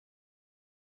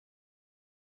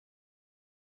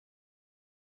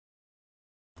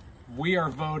We are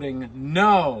voting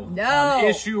no on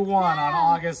issue 1 on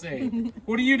August 8th.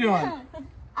 What are you doing?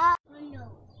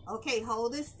 No. Okay,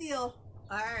 hold it still.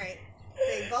 All right.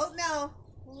 Say vote no.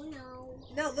 No.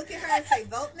 No, look at her and say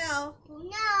vote no. No.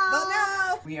 Vote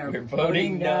no. We're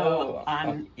voting no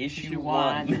on issue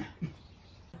 1.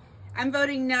 I'm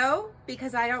voting no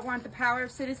because I don't want the power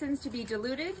of citizens to be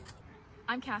diluted.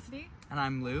 I'm Cassidy. And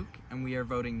I'm Luke, and we are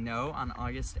voting no on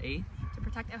August 8th. To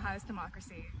protect Ohio's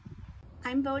democracy.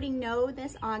 I'm voting no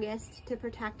this August to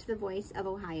protect the voice of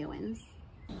Ohioans.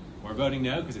 We're voting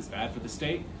no because it's bad for the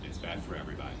state, it's bad for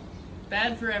everybody.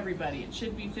 Bad for everybody. It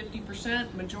should be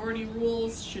 50%. Majority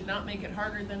rules should not make it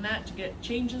harder than that to get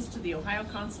changes to the Ohio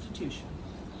Constitution.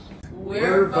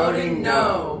 We're voting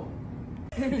no.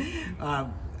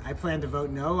 I plan to vote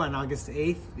no on August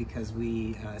 8th because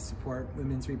we support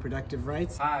women's reproductive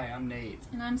rights. Hi, I'm Nate.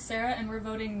 And I'm Sarah, and we're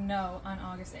voting no on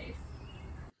August 8th.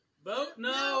 Vote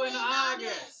no in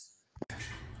August.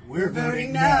 We're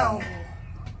voting no.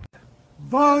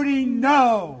 Voting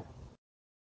no.